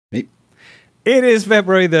Me. It is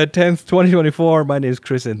February the 10th, 2024. My name is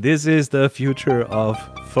Chris, and this is the future of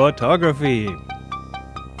photography.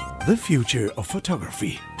 The future of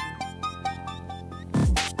photography.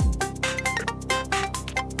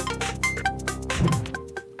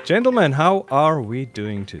 Gentlemen, how are we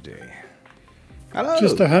doing today? Hello.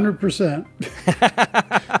 Just 100%.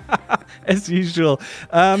 As usual.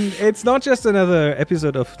 It's not just another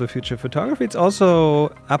episode of The Future of Photography, it's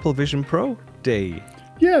also Apple Vision Pro Day.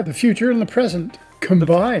 Yeah, the future and the present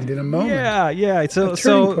combined in a moment. Yeah. A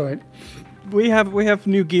turning point. We have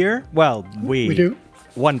new gear. Well, We do.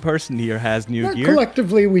 One person here has new gear.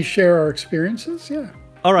 Collectively, we share our experiences, yeah.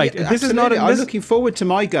 All right, Yeah, this is not. I'm looking forward to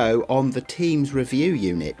my go on the Teams review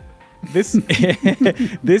unit. This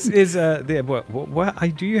this is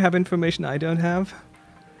do you have information I don't have?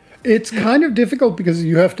 It's kind of difficult because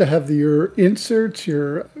you have to have your inserts,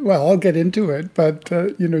 well, I'll get into it, but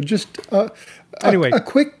just Anyway. a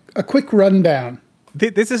quick rundown.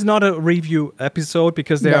 This is not a review episode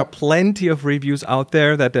because there are plenty of reviews out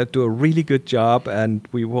there that do a really good job, and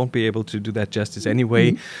we won't be able to do that justice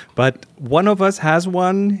anyway. But one of us has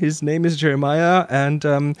one. His name is Jeremiah, and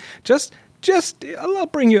I'll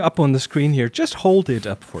bring you up on the screen here. Just hold it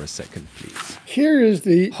up for a second, please. Here is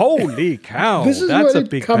the... Holy cow! This is that's what a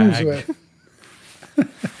big it comes bag. with.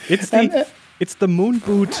 It's the moon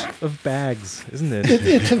boot of bags, isn't it?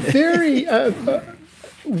 It's a very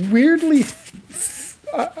weirdly...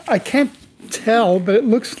 I can't tell, but it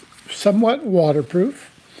looks somewhat waterproof.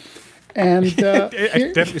 And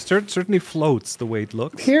It certainly floats the way it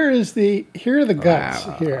looks. here are the guts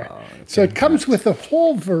here. So it comes with a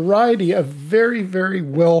whole variety of very, very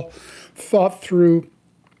well thought through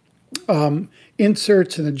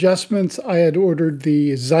inserts and adjustments. I had ordered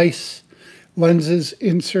the Zeiss lenses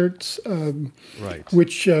inserts,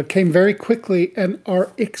 which came very quickly and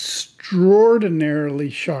are extraordinarily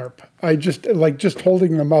sharp. I just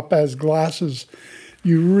holding them up as glasses,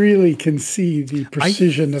 you really can see the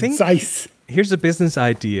precision of Zeiss. Here's a business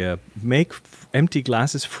idea: make empty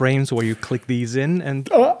glasses frames where you click these in, and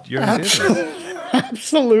you're in business.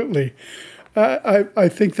 Absolutely. I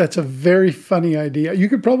think that's a very funny idea. You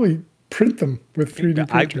could probably print them with 3D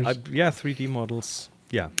printers. 3D models.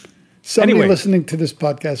 Yeah. Somebody listening to this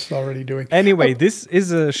podcast is already doing. Anyway, this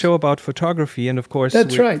is a show about photography, and of course,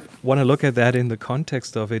 that's right. Want to look at that in the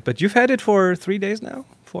context of it. But you've had it for 3 days now,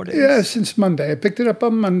 4 days. Yeah, since Monday. I picked it up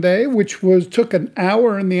on Monday, which took an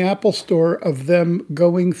hour in the Apple Store of them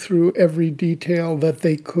going through every detail that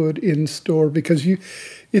they could in store, because it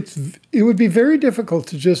would be very difficult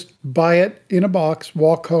to just buy it in a box,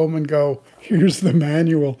 walk home, and go, "Here's the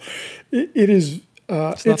manual." It is.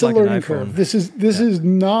 It's a learning curve. This is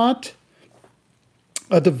not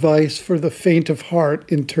a device for the faint of heart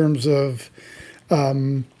in terms of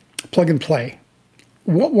plug and play.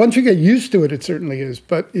 Once you get used to it, it certainly is.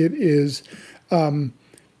 But it is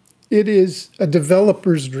a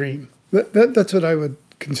developer's dream. That's what I would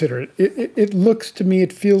consider it. It looks to me,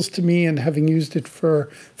 it feels to me, and having used it for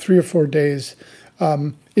 3 or 4 days,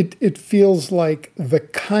 it feels like the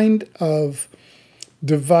kind of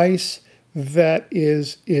device that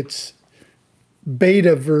is its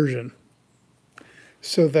beta version,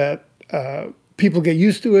 so that people get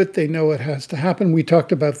used to it. They know it has to happen. We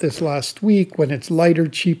talked about this last week, when it's lighter,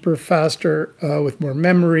 cheaper, faster, with more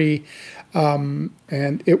memory, and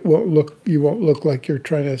you won't look like you're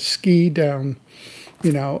trying to ski down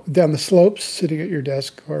the slopes, sitting at your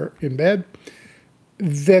desk or in bed.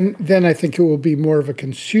 Then I think it will be more of a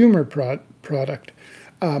consumer product.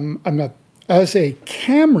 I'm not, as a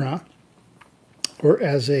camera, or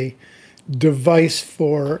as a device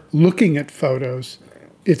for looking at photos,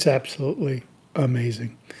 it's absolutely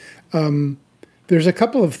amazing. There's a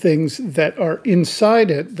couple of things that are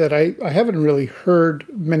inside it that I haven't really heard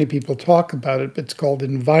many people talk about it, but it's called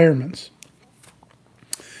environments.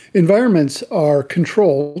 Environments are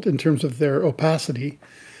controlled in terms of their opacity,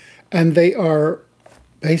 and they are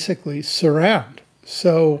basically surround.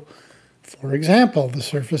 So, for example, the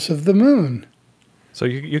surface of the moon. So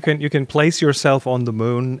you can place yourself on the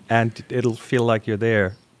moon and it'll feel like you're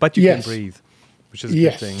there, but you can breathe, which is a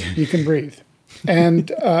good thing. Yes, you can breathe, and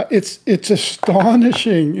it's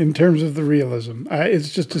astonishing in terms of the realism.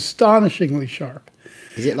 It's just astonishingly sharp.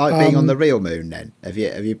 Is it like being on the real moon then? Have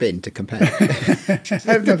you been to compare? I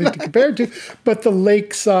have nothing to compare to, but the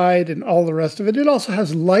lakeside and all the rest of it. It also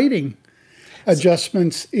has lighting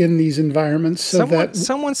adjustments in these environments,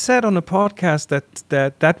 someone said on a podcast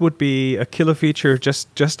that would be a killer feature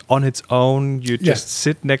just on its own. You just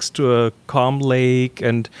sit next to a calm lake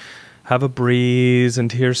and have a breeze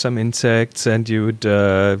and hear some insects, and you would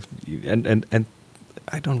and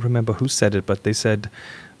I don't remember who said it, but they said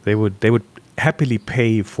They would happily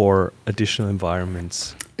pay for additional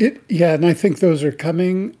environments. Yeah, and I think those are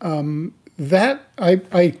coming. That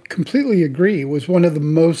I completely agree was one of the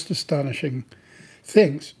most astonishing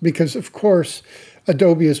things, because of course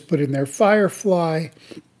Adobe has put in their Firefly.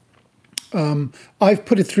 I've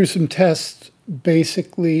put it through some tests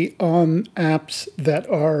basically on apps that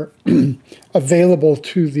are available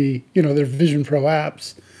to the, their Vision Pro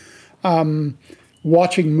apps.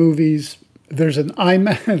 Watching movies, there's an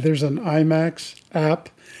IMAX app,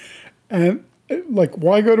 and like,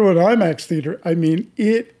 why go to an IMAX theater? I mean,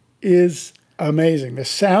 it is amazing. The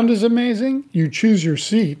sound is amazing. You choose your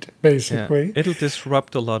seat, basically. Yeah, it'll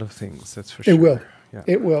disrupt a lot of things, that's for sure. It will. Yeah.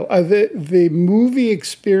 It will. The movie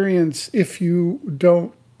experience, if you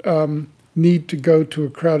don't need to go to a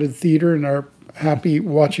crowded theater and are happy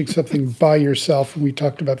watching something by yourself, and we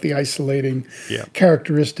talked about the isolating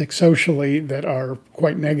characteristics socially that are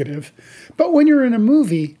quite negative. But when you're in a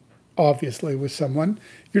movie, obviously with someone,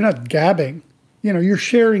 you're not gabbing. You're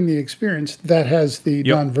sharing the experience that has the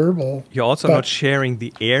nonverbal. You're also not sharing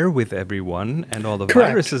the air with everyone and all the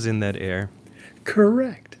viruses in that air.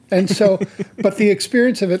 Correct. And so, but the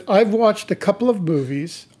experience of it, I've watched a couple of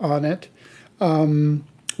movies on it.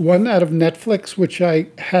 One out of Netflix, which I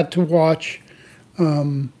had to watch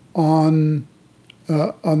on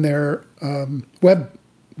their web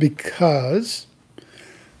because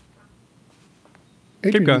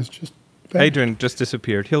Adrian just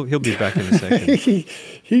disappeared. He'll be back in a second.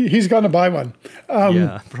 He's going to buy one.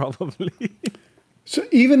 Yeah, probably. So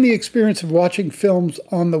even the experience of watching films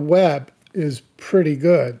on the web is pretty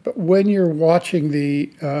good. But when you're watching the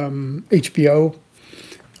HBO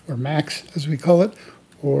or Max, as we call it,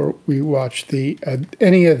 or we watch the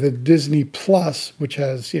any of the Disney Plus, which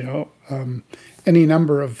has any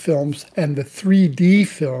number of films, and the 3D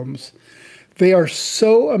films, they are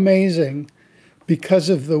so amazing because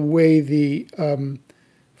of the way the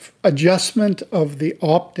adjustment of the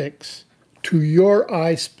optics to your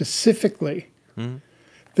eye specifically.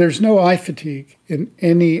 There's no eye fatigue in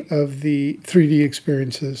any of the 3D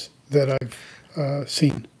experiences that I've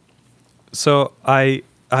seen. So I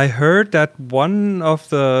heard that one of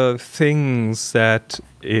the things that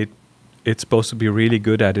it's supposed to be really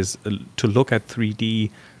good at is to look at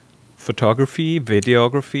 3D photography,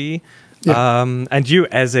 videography. Yeah. And you,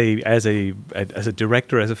 as a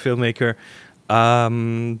director, as a filmmaker,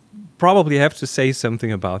 probably have to say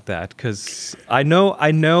something about that, because I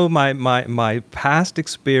know my past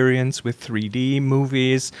experience with 3D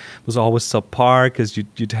movies was always subpar, because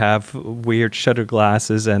you'd have weird shutter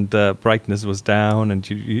glasses and the brightness was down, and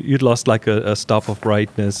you'd lost like a stop of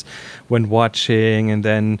brightness when watching, and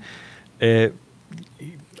then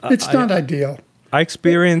it's not ideal. I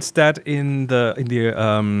experienced that in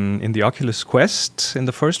the Oculus Quest, in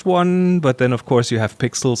the first one, but then of course you have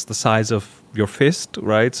pixels the size of your fist,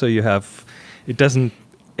 right? So you have,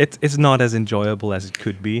 it's not as enjoyable as it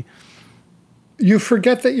could be. You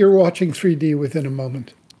forget that you're watching 3D within a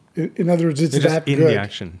moment. In other words, it's that good. In the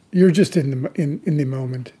action. You're just in the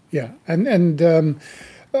moment, yeah. And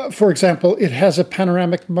for example, it has a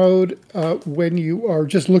panoramic mode when you are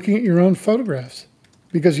just looking at your own photographs,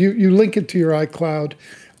 because you link it to your iCloud.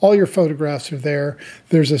 All your photographs are there.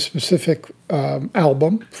 There's a specific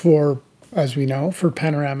album for, as we know, for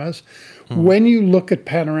panoramas. When you look at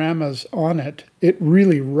panoramas on it, it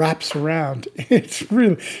really wraps around. It's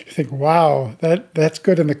really, you think, wow, that's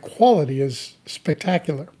good, and the quality is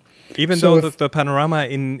spectacular. Even though the panorama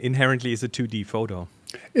inherently is a 2D photo.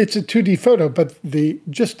 It's a 2D photo, but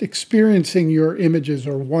just experiencing your images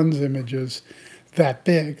or one's images that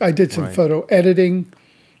big. I did some photo editing,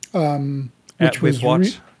 which was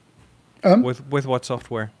with what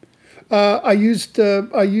software? I used the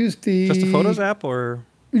just a Photos app, or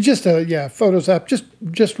just a Photos app,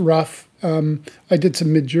 just rough. I did some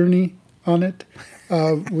Midjourney on it,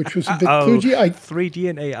 which was a bit kludgy. 3D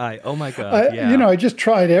and AI. Oh my god! I just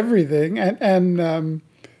tried everything, and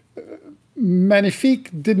Magnifique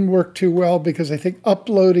didn't work too well, because I think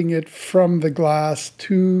uploading it from the glass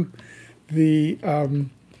to the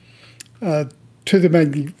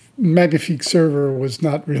Magnifique server was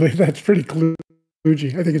not really. That's pretty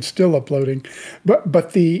kludgy. I think it's still uploading, but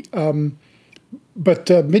Midjourney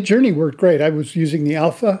worked great. I was using the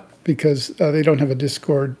alpha because they don't have a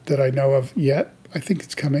Discord that I know of yet. I think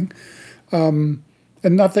it's coming, and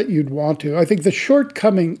not that you'd want to. I think the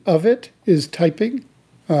shortcoming of it is typing.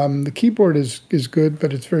 The keyboard is good,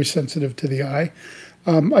 but it's very sensitive to the eye.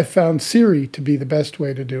 I found Siri to be the best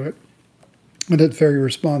way to do it, and it's very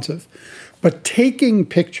responsive. But taking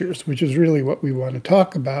pictures, which is really what we want to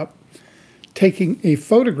talk about, taking a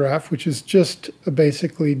photograph, which is just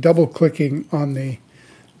basically double-clicking on the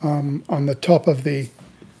on the top of the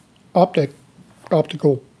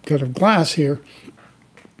optical kind of glass here,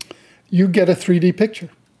 you get a 3D picture,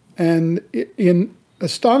 and in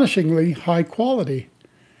astonishingly high quality.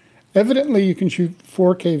 Evidently, you can shoot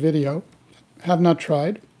 4K video. Have not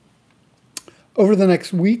tried. Over the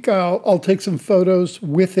next week, I'll take some photos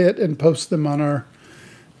with it and post them on our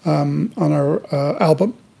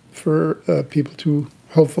album for people to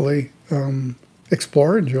hopefully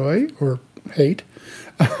explore, enjoy, or hate,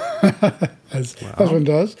 as one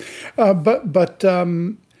does. But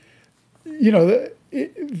you know,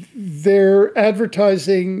 they're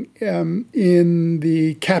advertising in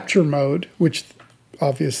the capture mode, which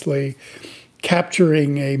obviously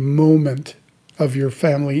capturing a moment of your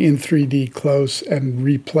family in 3D close and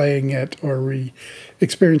replaying it or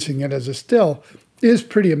re-experiencing it as a still is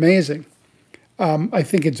pretty amazing. I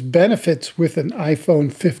think its benefits with an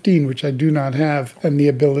iPhone 15, which I do not have, and the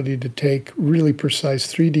ability to take really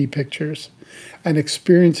precise 3D pictures and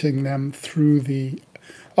experiencing them through the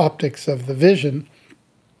optics of the vision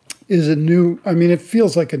is a new, I mean, it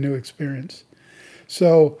feels like a new experience.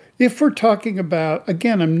 So if we're talking about,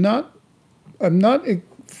 again, I'm not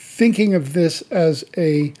thinking of this as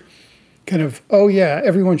a kind of, oh yeah,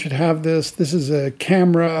 everyone should have this. This is a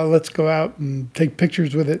camera. Let's go out and take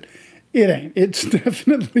pictures with it. It ain't. It's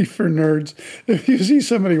definitely for nerds. If you see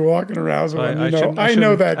somebody walking around, I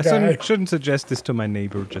know that guy. I shouldn't suggest this to my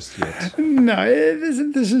neighbor just yet. No,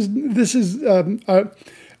 this is.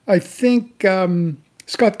 I think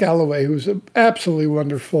Scott Galloway, who's an absolutely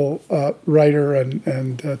wonderful writer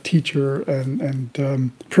and teacher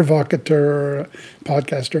and provocateur,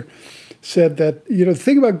 podcaster, said that, you know, the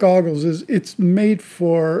thing about goggles is it's made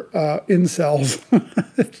for incels.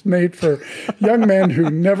 It's made for young men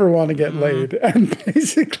who never want to get laid. And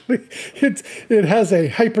basically it has a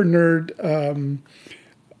hyper nerd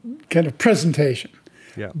kind of presentation.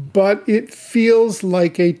 Yeah. But it feels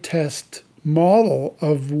like a test model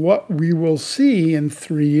of what we will see in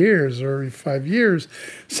 3 years or 5 years,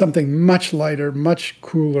 something much lighter, much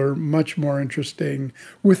cooler, much more interesting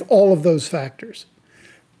with all of those factors.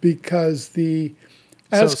 Because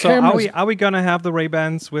are we gonna have the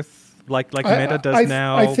Ray-Bans with like Meta does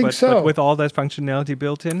now? I think so. But with all that functionality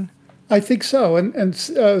built in. I think so, and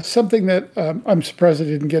something that I'm surprised I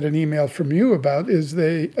didn't get an email from you about is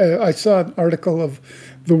I saw an article of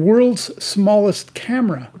the world's smallest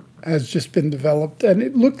camera has just been developed, and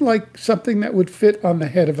it looked like something that would fit on the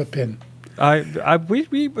head of a pin. I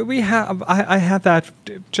had that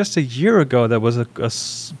just a year ago. There was a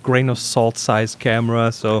grain of salt sized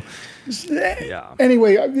camera. So yeah.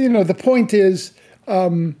 Anyway, you know, the point is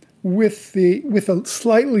with a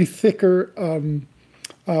slightly thicker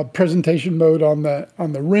presentation mode on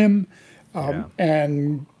the rim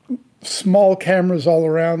and small cameras all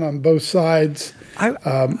around on both sides.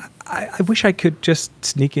 I wish I could just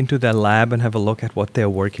sneak into their lab and have a look at what they're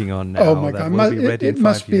working on now. Oh my God! It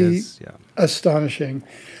must be astonishing.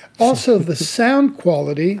 Also, the sound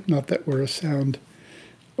quality. Not that we're a sound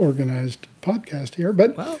organized podcast here,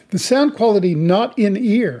 but the sound quality not in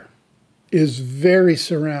ear is very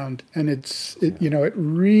surround, and it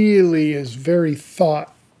really is very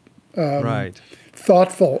thoughtful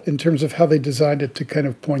in terms of how they designed it to kind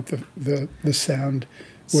of point the sound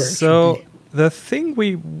where it should be. The thing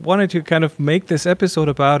we wanted to kind of make this episode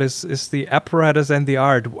about is the apparatus and the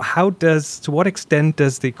art. To what extent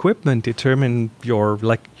does the equipment determine your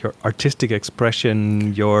artistic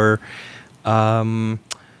expression, the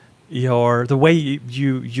way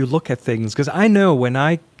you look at things? Because I know when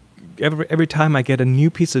every time I get a new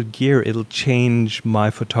piece of gear, it'll change my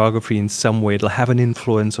photography in some way. It'll have an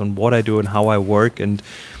influence on what I do and how I work, and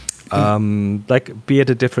be it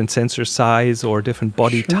a different sensor size or different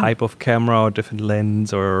body type of camera or different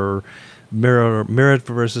lens or mirrored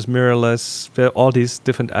versus mirrorless, all these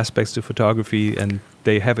different aspects to photography, and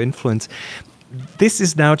they have influence. This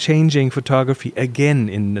is now changing photography again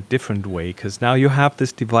in a different way, because now you have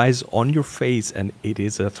this device on your face and it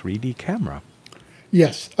is a 3D camera.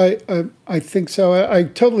 Yes, I think so. I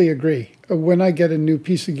totally agree. When I get a new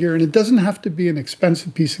piece of gear, and it doesn't have to be an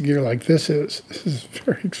expensive piece of gear like this is. This is a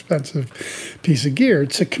very expensive piece of gear.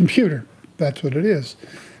 It's a computer. That's what it is.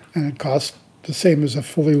 And it costs the same as a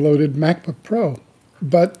fully loaded MacBook Pro.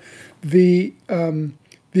 But the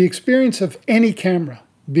experience of any camera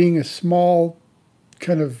being a small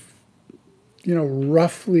kind of,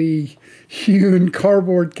 roughly hewn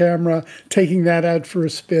cardboard camera, taking that out for a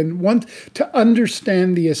spin, to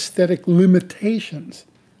understand the aesthetic limitations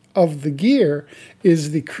of the gear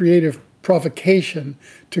is the creative provocation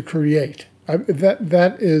to create.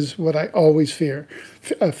 That is what I always feel.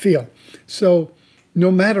 So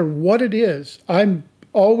no matter what it is, I'm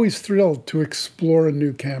always thrilled to explore a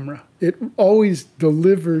new camera. It always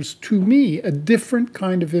delivers to me a different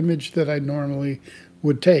kind of image that I normally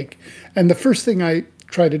would take. And the first thing I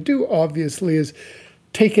try to do, obviously, is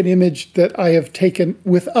take an image that I have taken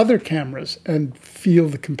with other cameras and feel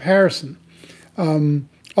the comparison.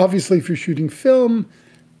 Obviously, if you're shooting film,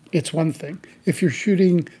 it's one thing. If you're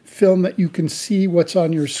shooting film that you can see what's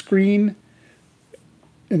on your screen,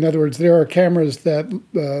 in other words, there are cameras that,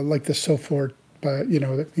 like the Sofort, where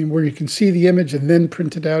you can see the image and then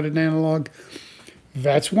print it out in analog.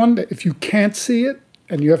 That's one. If you can't see it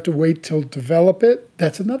and you have to wait till develop it,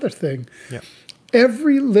 that's another thing. Yeah.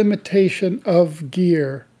 Every limitation of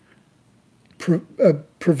gear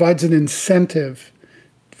provides an incentive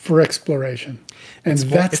for exploration. And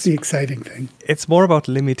that's the exciting thing. It's more about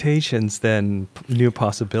limitations than new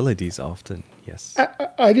possibilities often, yes.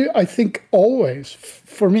 I think always,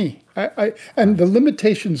 for me. And the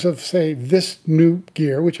limitations of, say, this new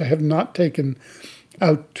gear, which I have not taken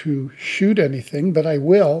out to shoot anything, but I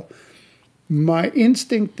will, my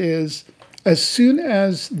instinct is, as soon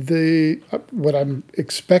as what I'm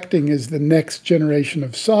expecting is the next generation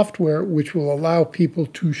of software, which will allow people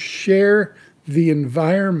to share the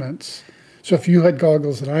environments. So if you had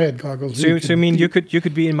goggles and I had goggles, so you mean you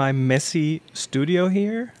could be in my messy studio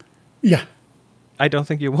here? Yeah. I don't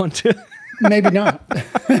think you want to. Maybe not.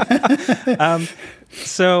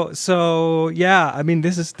 So yeah, I mean,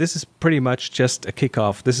 this is pretty much just a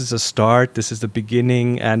kickoff. This is a start. This is the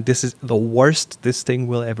beginning, and this is the worst this thing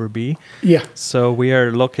will ever be. Yeah. So we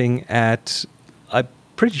are looking at, I'm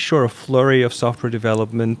pretty sure, a flurry of software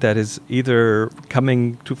development that is either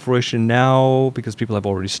coming to fruition now because people have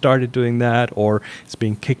already started doing that, or it's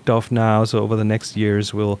being kicked off now. So over the next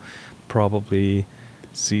years, we'll probably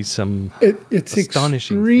see some it's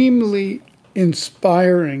astonishing extremely things.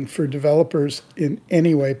 Inspiring for developers in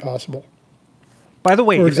any way possible. By the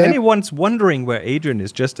way, if anyone's wondering where Adrian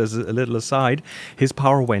is, just as a little aside, his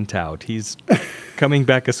power went out. He's coming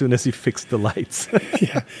back as soon as he fixed the lights.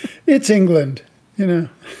 Yeah, it's England, you know.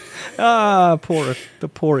 The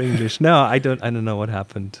poor English. No, I don't know what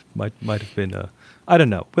happened. Might have been I don't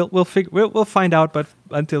know. We'll find out. But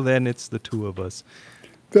until then, it's the two of us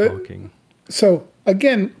talking. So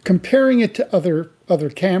again, comparing it to other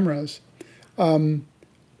cameras.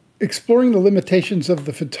 Exploring the limitations of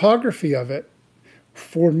the photography of it,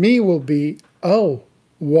 for me, will be,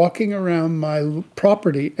 walking around my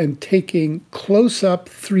property and taking close-up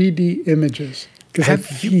 3D images, because I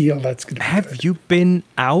feel that's going to be Have you been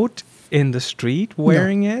out in the street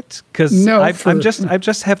wearing it? Because no, I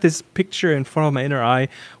just have this picture in front of my inner eye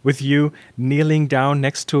with you kneeling down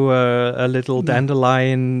next to a little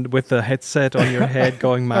dandelion with a headset on your head,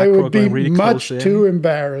 going macro, I would be going really much close too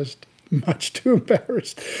embarrassed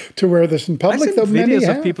to wear this in public. I've seen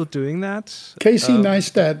videos of people doing that. Casey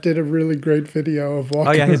Neistat did a really great video of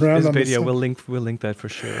walking around. His on video. We'll link that for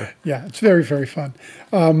sure. Yeah, it's very, very fun,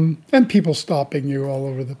 and people stopping you all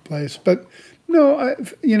over the place. But no,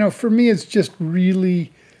 for me, it's just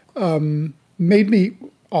really made me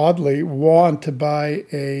oddly want to buy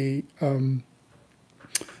an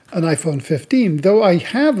iPhone 15, though I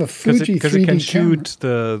have a Fuji 3D because it can camera. shoot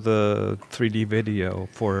the 3D video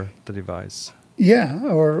for the device. Yeah,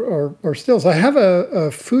 or stills. I have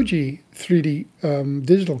a Fuji 3D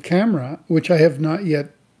digital camera, which I have not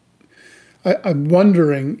yet. I'm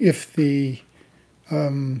wondering if the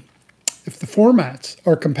formats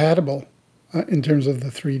are compatible in terms of the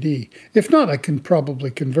 3D. If not, I can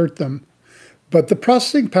probably convert them. But the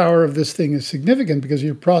processing power of this thing is significant because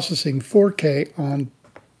you're processing 4K on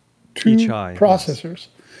two processors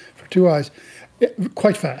for two eyes,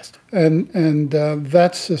 quite fast, and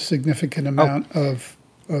that's a significant amount of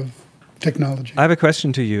technology. I have a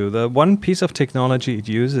question to you. The one piece of technology it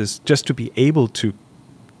uses just to be able to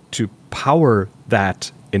power that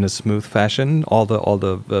in a smooth fashion, all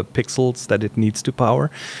the pixels that it needs to power,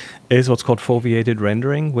 is what's called foveated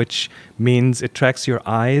rendering, which means it tracks your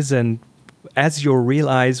eyes, and as your real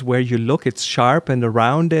eyes, where you look, it's sharp, and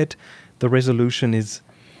around it, the resolution is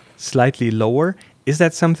slightly lower. Is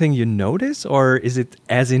that something you notice, or is it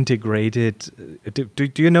as integrated? Do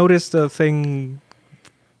you notice the thing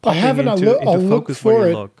popping into focus when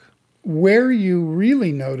you look? Where you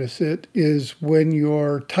really notice it is when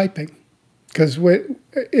you're typing, because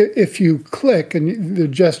if you click, and the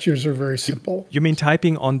gestures are very simple. You mean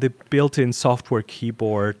typing on the built-in software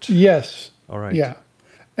keyboard? Yes. All right. Yeah,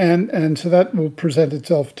 and so that will present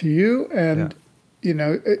itself to you, and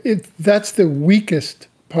that's the weakest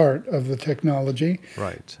part of the technology.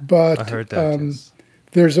 Right. But I heard that, yes.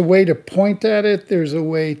 There's a way to point at it. There's a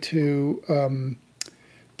way to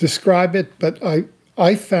describe it. But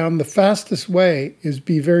I found the fastest way is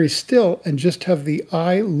be very still and just have the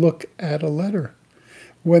eye look at a letter.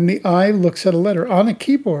 When the eye looks at a letter on a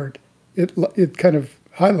keyboard, it kind of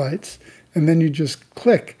highlights, and then you just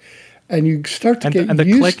click, and you start to get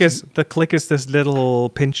used to the click is this little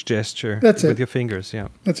pinch gesture with your fingers. Yeah,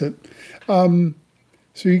 that's it.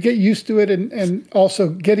 So you get used to it, and also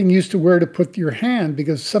getting used to where to put your hand,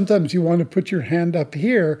 because sometimes you want to put your hand up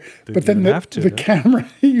here, but then the camera,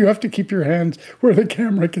 you have to keep your hands where the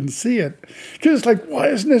camera can see it. Because it's like, why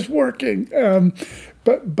isn't this working?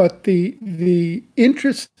 But the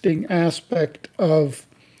interesting aspect of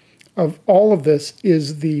all of this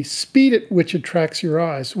is the speed at which it tracks your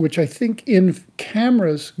eyes, which I think in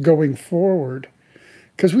cameras going forward,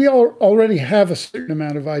 because we already have a certain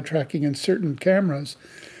amount of eye tracking in certain cameras,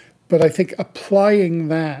 but I think applying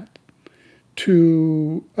that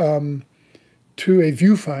to a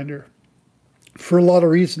viewfinder for a lot of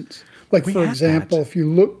reasons. Like, for example, if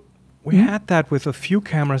you look... We had that with a few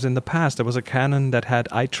cameras in the past. There was a Canon that had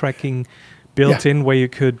eye tracking built in, where you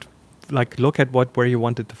could like look at where you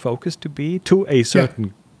wanted the focus to be to a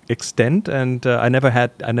certain extent. And I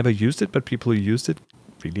never used it, but people who used it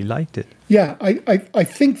really liked it. Yeah, I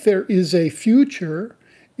think there is a future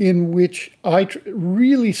in which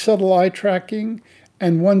really subtle eye tracking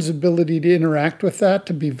and one's ability to interact with that,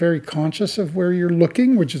 to be very conscious of where you're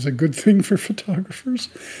looking, which is a good thing for photographers.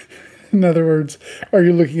 In other words, are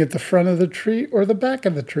you looking at the front of the tree or the back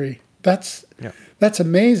of the tree? That's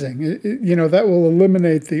amazing. That will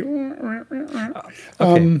eliminate the...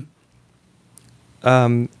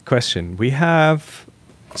 Question. We have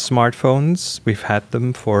smartphones. We've had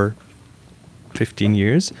them for 15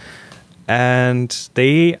 years. And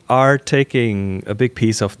they are taking a big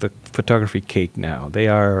piece of the photography cake now. They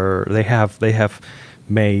have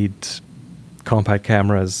made compact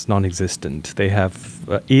cameras non-existent. They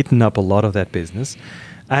have eaten up a lot of that business,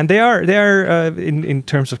 and they are in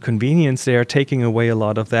terms of convenience, they are taking away a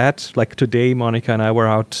lot of that. Like today, Monica and I were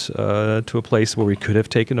out to a place where we could have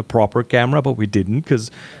taken a proper camera, but we didn't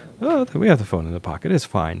because we have the phone in the pocket. It's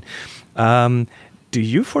fine. Do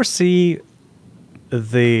you foresee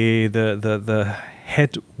the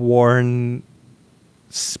head-worn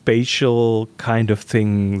spatial kind of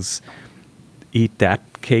things eat that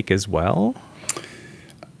cake as well?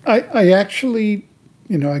 I actually,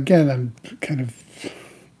 again, I'm kind of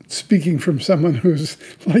speaking from someone who's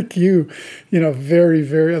like you, very,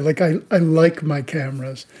 very, like I like my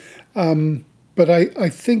cameras. But I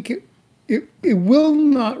think it will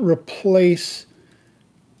not replace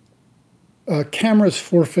cameras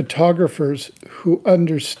for photographers who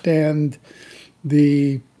understand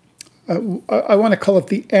I want to call it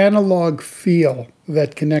the analog feel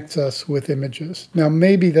that connects us with images. Now,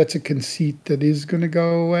 maybe that's a conceit that is going to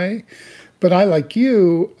go away, but I, like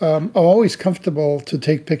you, I'm always comfortable to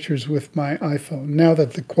take pictures with my iPhone now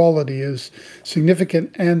that the quality is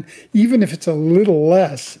significant. And even if it's a little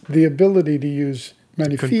less, the ability to use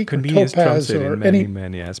Magnifique or Topaz or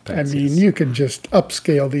many aspects. I mean, you can just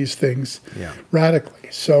upscale these things radically.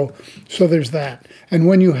 So there's that. And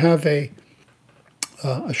when you have a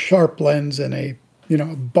sharp lens and a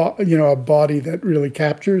body that really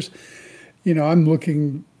captures, I'm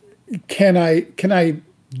looking, can I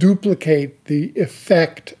duplicate the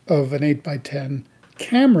effect of an 8x10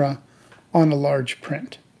 camera on a large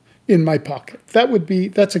print in my pocket?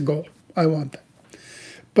 That's a goal. I want that.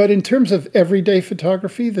 But in terms of everyday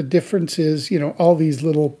photography, the difference is, all these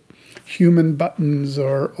little human buttons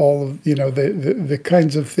or all of, the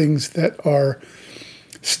kinds of things that are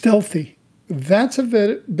stealthy. That's a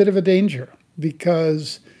bit of a danger,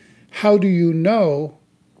 because how do you know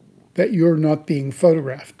that you're not being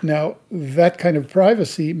photographed? Now, that kind of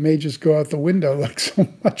privacy may just go out the window, like so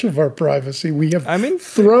much of our privacy we have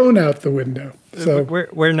thrown out the window. So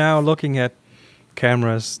we're now looking at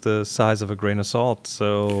cameras the size of a grain of salt.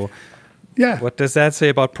 So what does that say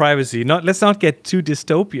about privacy? Let's not get too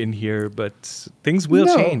dystopian here, but things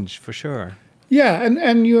will change for sure. Yeah,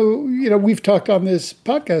 and we've talked on this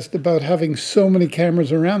podcast about having so many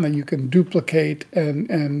cameras around that you can duplicate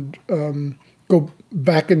and go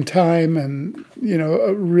back in time and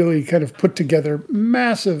really kind of put together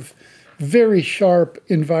massive, very sharp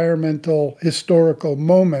environmental historical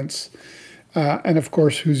moments. And of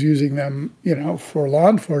course, who's using them, for law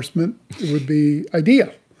enforcement, it would be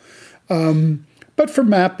ideal. But for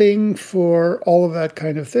mapping, for all of that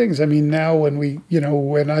kind of things. I mean, now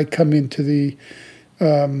when I come into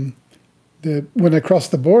when I cross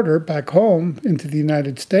the border back home into the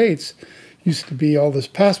United States, used to be all this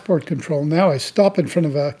passport control. Now I stop in front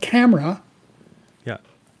of a camera. Yeah.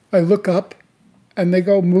 I look up, and they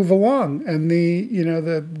go move along, and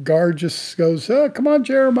the guard just goes, "Oh, come on,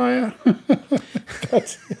 Jeremiah."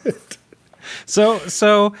 That's it.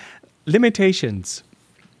 So limitations.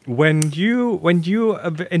 When you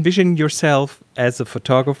envision yourself as a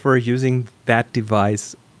photographer using that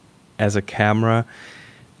device as a camera,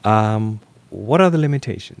 what are the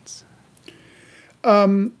limitations?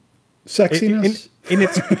 Sexiness.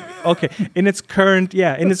 In its current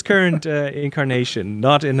incarnation,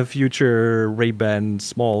 not in a future Ray-Ban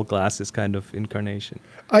small glasses kind of incarnation.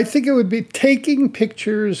 I think it would be taking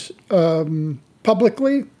pictures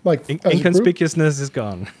publicly, like inconspicuousness is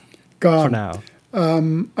gone for now.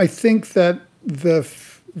 I think that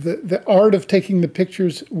the art of taking the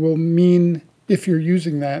pictures will mean, if you're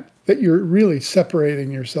using that you're really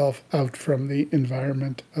separating yourself out from the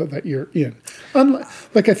environment that you're in.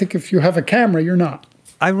 Like I think if you have a camera, you're not.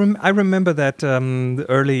 I remember that the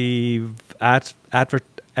early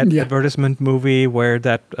advertisement movie where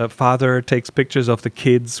that father takes pictures of the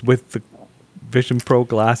kids with the Vision Pro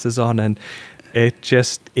glasses on, and it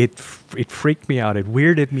freaked me out. It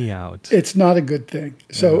weirded me out. It's not a good thing.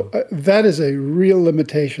 So that is a real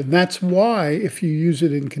limitation. That's why if you use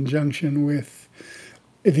it in conjunction with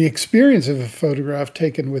the experience of a photograph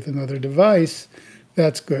taken with another device,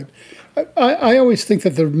 that's good. I always think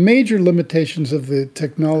that the major limitations of the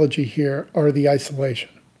technology here are the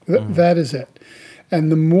isolation. That is it.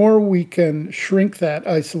 And the more we can shrink that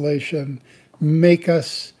isolation, make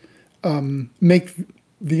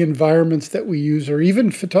the environments that we use, or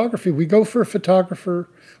even photography. We go for a photographer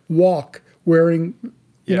walk wearing,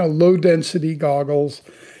 low density goggles,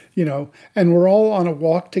 and we're all on a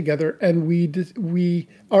walk together, and we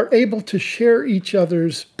are able to share each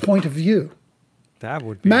other's point of view. That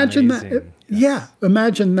would be amazing. That. Yeah,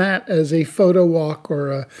 imagine that as a photo walk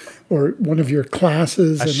or one of your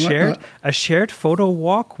classes. A shared photo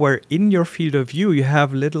walk where in your field of view you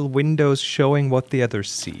have little windows showing what the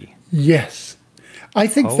others see. Yes. I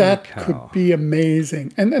think could be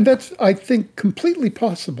amazing. And that's, I think, completely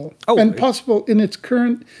possible. And possible in its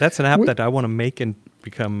current... That's an app that I want to make and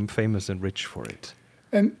become famous and rich for it.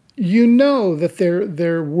 And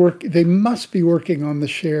that they must be working on the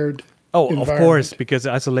shared environment. Of course, because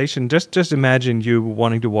isolation, just imagine you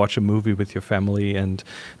wanting to watch a movie with your family and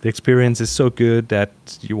the experience is so good that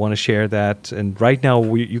you want to share that. And right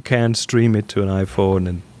now you can stream it to an iPhone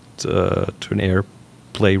and to an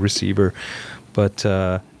AirPlay receiver. But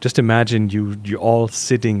just imagine you all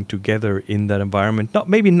sitting together in that environment.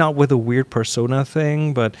 Maybe not with a weird persona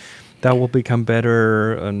thing, but that will become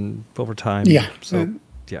better over time. Yeah. So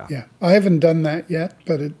yeah. I haven't done that yet,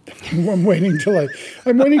 but I'm waiting till I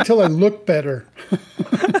look better.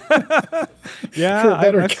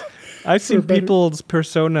 Yeah, I've seen people's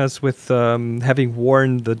personas with having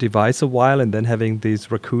worn the device a while and then having these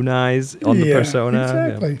raccoon eyes on the persona.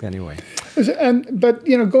 Exactly. Yeah, anyway. But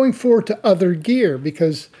going forward to other gear,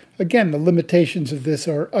 because again, the limitations of this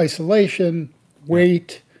are isolation,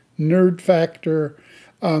 weight, nerd factor,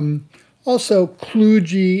 also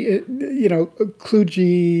kludgy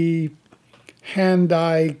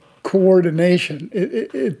hand-eye coordination.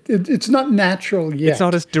 It's not natural yet. It's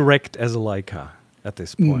not as direct as a Leica at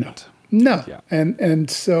this point. No. Yeah.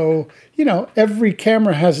 And so, every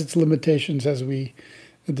camera has its limitations, as we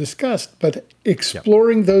discussed, but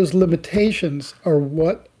exploring those limitations are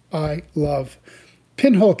what I love.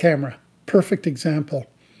 Pinhole camera, perfect example.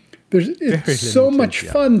 It's so much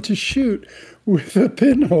fun to shoot with a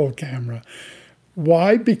pinhole camera.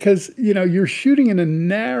 Why? Because, you're shooting in a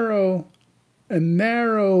narrow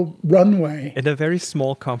runway. In a very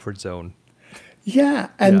small comfort zone. Yeah,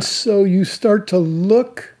 and so you start to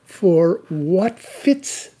look for what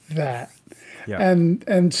fits that. Yeah.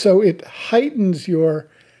 And so it heightens your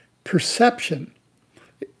perception.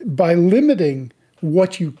 By limiting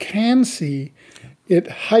what you can see, it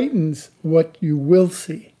heightens what you will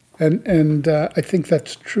see. And I think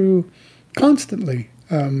that's true constantly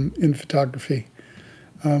in photography.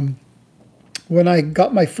 When I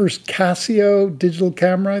got my first Casio digital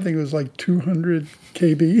camera, I think it was like 200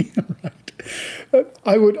 KB, right?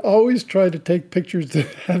 I would always try to take pictures that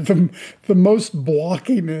had the most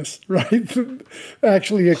blockiness, right?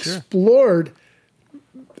 Actually explored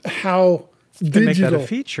how you digital... can make that a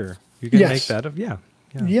feature. You can make that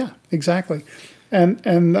Yeah, exactly.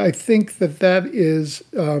 And I think that is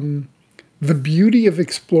the beauty of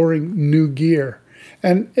exploring new gear.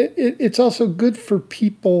 And it's also good for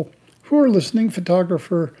people who are listening,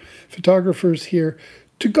 photographers here,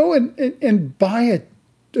 to go and buy a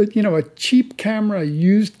cheap camera, a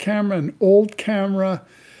used camera, an old camera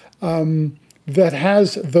that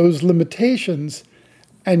has those limitations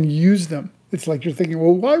and use them. It's like you're thinking,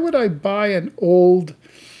 well, why would I buy an old,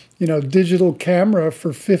 digital camera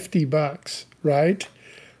for $50, right?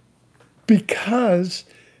 Because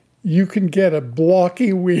you can get a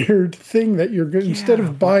blocky, weird thing that you're good instead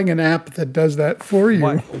of buying an app that does that for you.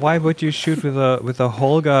 Why would you shoot with a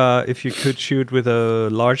Holga if you could shoot with a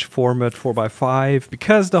large format 4x5?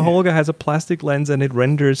 Because the Holga has a plastic lens and it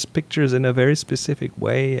renders pictures in a very specific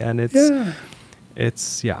way, and it's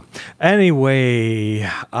Anyway,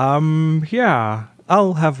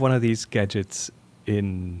 I'll have one of these gadgets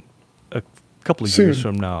in a couple of years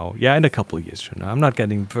from now. Yeah, in a couple of years from now. I'm not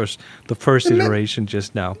getting the first iteration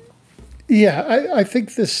just now. Yeah, I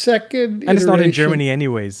think the second and it's not in Germany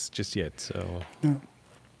anyways just yet, so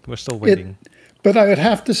we're still waiting. But I would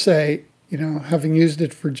have to say, having used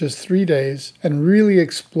it for just 3 days and really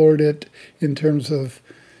explored it in terms of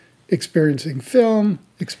experiencing film,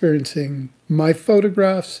 experiencing my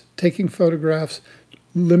photographs, taking photographs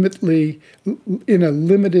in a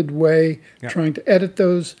limited way, trying to edit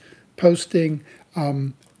those, posting,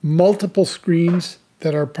 multiple screens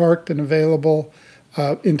that are parked and available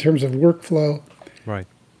in terms of workflow. Right.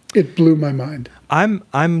 It blew my mind. I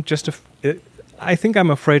think I'm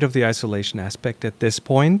afraid of the isolation aspect at this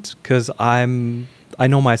point, because I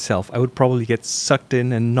know myself. I would probably get sucked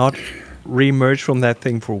in and not re-emerge from that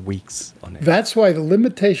thing for weeks on it. That's why the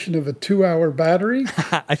limitation of a 2-hour battery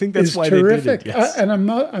I think that's is why terrific. They did it, yes. And I'm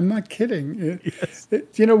not kidding. Yes.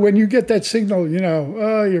 When you get that signal,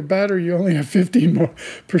 your battery, you only have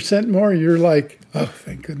 15% more, you're like, oh,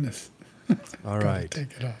 thank goodness. All right.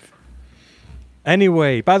 Take it off.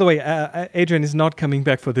 Anyway, by the way, Adrian is not coming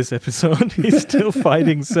back for this episode. He's still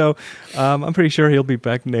fighting, so I'm pretty sure he'll be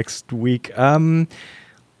back next week.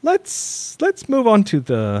 Let's move on to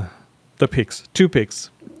the picks. 2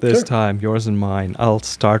 picks this time, yours and mine. I'll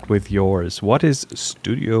start with yours. What is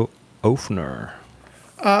Studio Ofner?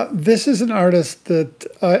 This is an artist that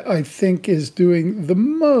I think is doing the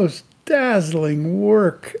most dazzling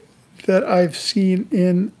work that I've seen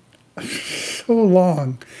in so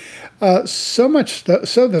long. So much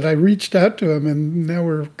so that I reached out to him, and now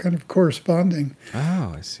we're kind of corresponding.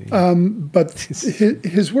 Oh, I see. But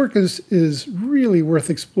his work is really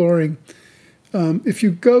worth exploring. If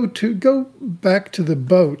you go back to The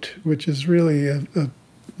Boat, which is really a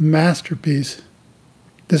masterpiece.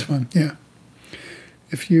 This one, yeah.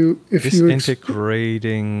 If you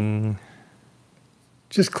integrating.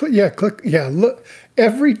 Just click. Look,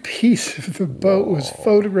 every piece of The Boat was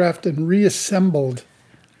photographed and reassembled.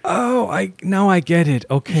 Oh, now I get it.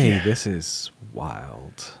 Okay, this is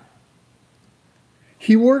wild.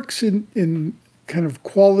 He works in kind of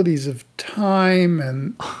qualities of time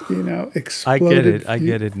and exploded. I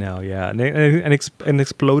get it now. Yeah, an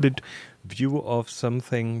exploded view of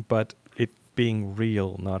something, but it being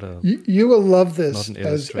real, not a. You will love this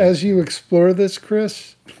as you explore this,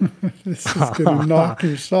 Chris. This is going to knock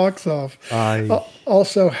your socks off.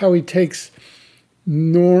 Also, how he takes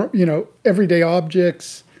everyday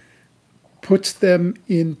objects, puts them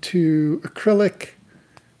into acrylic,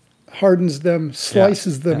 hardens them,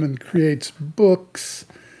 slices them, and creates books.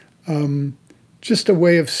 Just a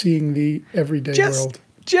way of seeing the everyday world.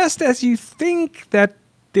 Just as you think that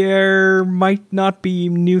there might not be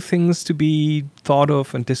new things to be thought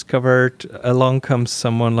of and discovered, along comes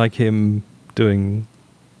someone like him doing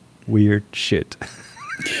weird shit.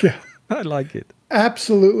 Yeah. I like it.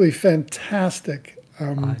 Absolutely fantastic.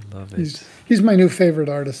 I love it. He's my new favorite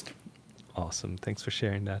artist. Awesome. Thanks for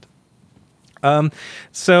sharing that.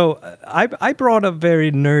 So I brought a very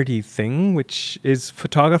nerdy thing, which is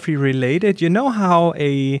photography related. You know how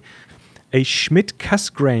a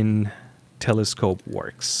Schmidt-Cassegrain telescope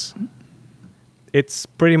works? It's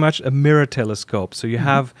pretty much a mirror telescope. So you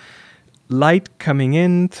have light coming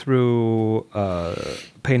in through a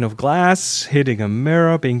pane of glass, hitting a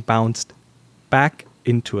mirror, being bounced back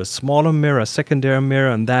into a smaller mirror, a secondary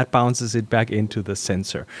mirror, and that bounces it back into the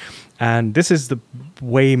sensor. And this is the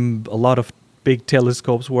way a lot of big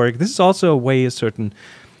telescopes work. This is also a way a certain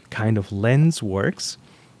kind of lens works.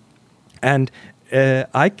 And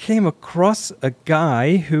I came across a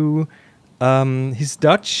guy who, he's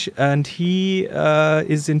Dutch, and he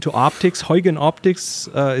is into optics. Huygen Optics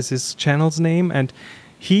is his channel's name. And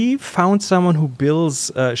he found someone who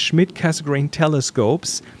builds Schmidt-Cassegrain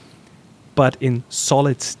telescopes, but in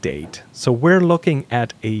solid state. So we're looking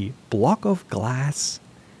at a block of glass,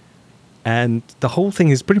 and the whole thing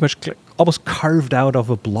is pretty much almost carved out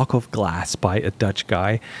of a block of glass by a Dutch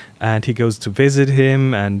guy. And he goes to visit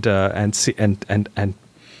him and see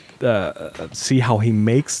how he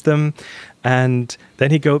makes them. And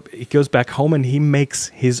then he goes back home and he makes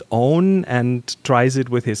his own and tries it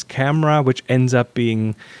with his camera, which ends up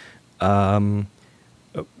being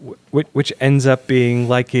which ends up being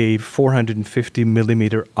like a 450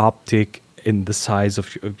 millimeter optic in the size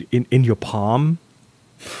of in your palm,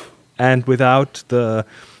 and without the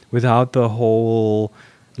whole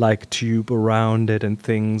like tube around it and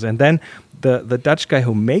things. And then the Dutch guy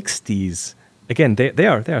who makes these, again, they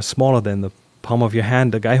are smaller than the palm of your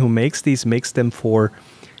hand. The guy who makes these makes them for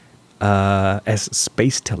as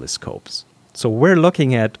space telescopes. So we're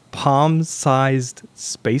looking at palm-sized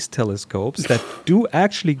space telescopes that do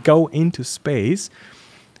actually go into space,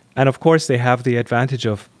 and of course they have the advantage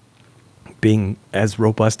of being as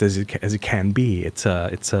robust as it can be. It's a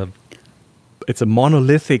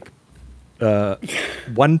monolithic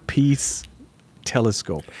one-piece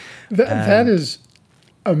telescope. That is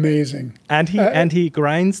amazing. And he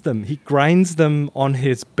grinds them. He grinds them on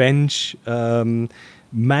his bench.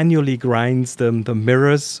 Manually grinds them, the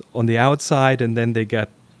mirrors on the outside, and then they get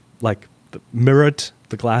like mirrored.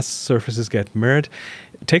 The glass surfaces get mirrored.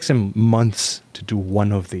 It takes him months to do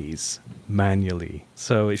one of these manually.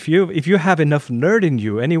 So if you have enough nerd in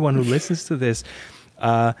you, anyone who listens to this,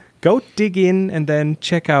 go dig in and then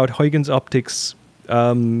check out Huygens Optics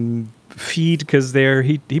feed, because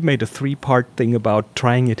he made a 3-part thing about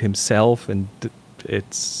trying it himself, and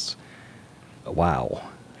it's wow.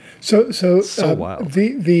 So wild.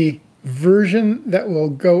 The version that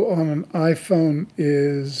will go on an iPhone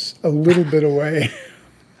is a little bit away.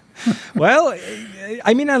 Well,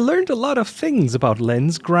 I mean, I learned a lot of things about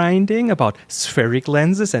lens grinding, about spheric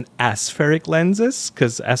lenses and aspheric lenses,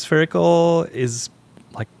 because aspherical is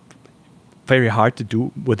like very hard to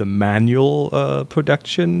do with a manual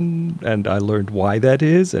production, and I learned why that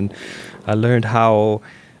is, and I learned how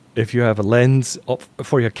if you have a lens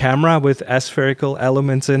for your camera with aspherical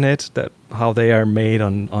elements in it, that how they are made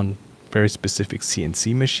on very specific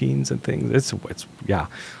CNC machines and things. It's yeah,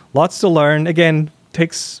 lots to learn. Again,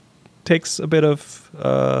 takes a bit of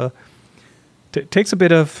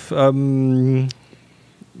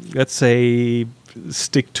let's say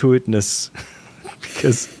stick-to-itness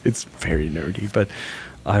because it's very nerdy, but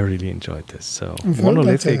I really enjoyed this. So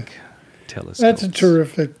monolithic telescopes.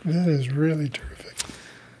 That is really terrific.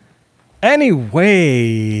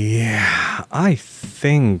 Anyway, I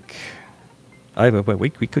think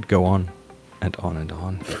we could go on and on and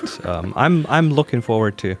on. But, I'm looking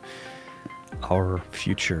forward to our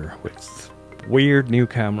future with weird new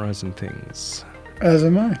cameras and things. As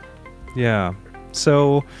am I. Yeah.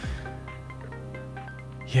 So,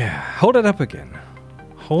 yeah, hold it up again.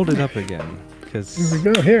 Hold it up again, because here we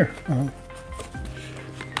go. Here.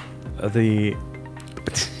 The.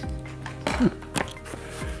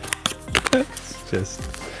 Just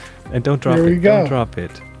and don't drop it. Don't drop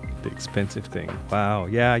it. The expensive thing. Wow.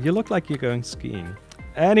 Yeah, you look like you're going skiing.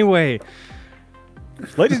 Anyway,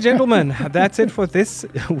 ladies and gentlemen, that's it for this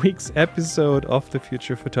week's episode of The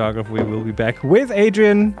Future Photography. We will be back with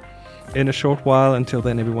Adrian in a short while. Until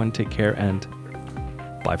then, everyone, take care and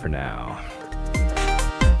bye for now.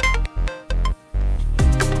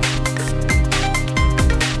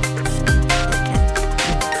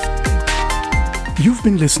 You've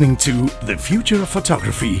been listening to The Future of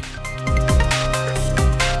Photography.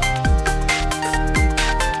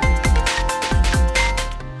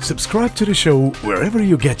 Subscribe to the show wherever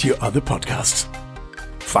you get your other podcasts.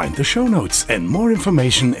 Find the show notes and more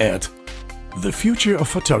information at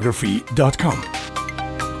thefutureofphotography.com.